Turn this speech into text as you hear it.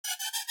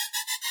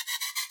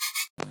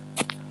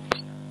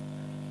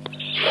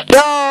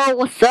Yo,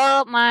 what's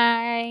up?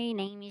 My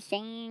name is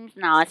James.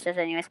 No, it's just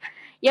anyways.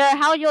 Yeah,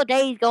 how's your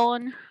days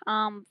going?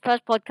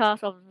 First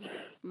podcast of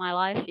my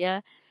life.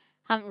 Yeah,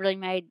 haven't really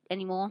made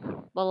any more,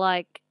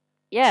 but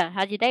yeah,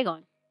 how's your day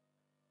going?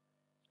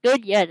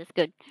 Good. Yeah, that's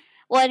good.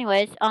 Well,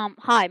 anyways,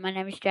 hi, my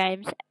name is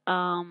James.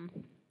 Um,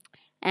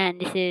 and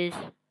this is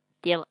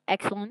the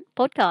excellent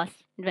podcast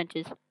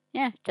adventures.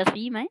 Yeah, just for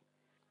you, mate,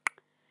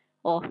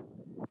 or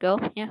girl.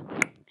 Yeah.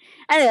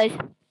 Anyways,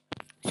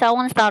 so I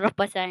want to start off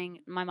by saying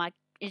my mic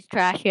is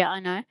trash. Yeah, I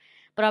know,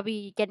 but I'll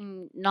be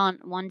getting non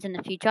ones in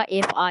the future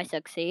if I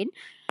succeed.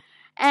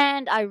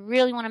 And I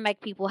really want to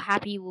make people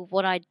happy with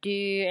what I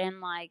do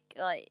and like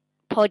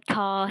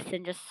podcasts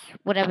and just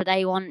whatever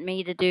they want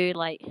me to do.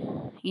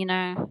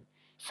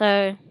 So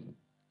I'm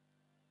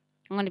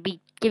going to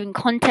be giving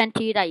content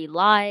to you that you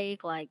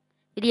like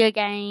video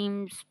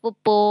games,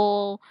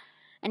 football,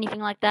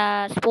 anything like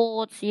that,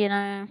 sports.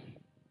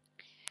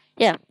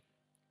 Yeah.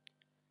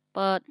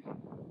 But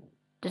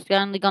just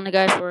only gonna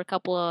go for a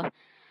couple of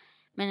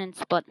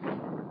minutes, but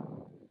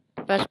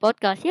first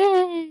podcast,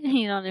 yay!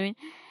 You know what I mean?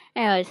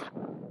 Anyways,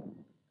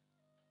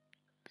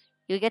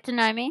 you'll get to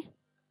know me.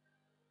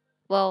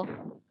 Well,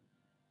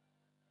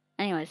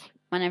 anyways,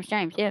 my name's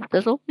James, yeah,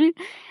 that's all.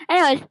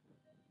 Anyways,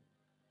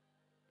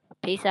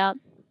 peace out,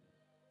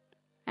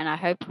 and I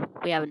hope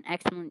we have an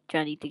excellent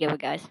journey together,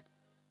 guys.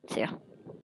 See ya.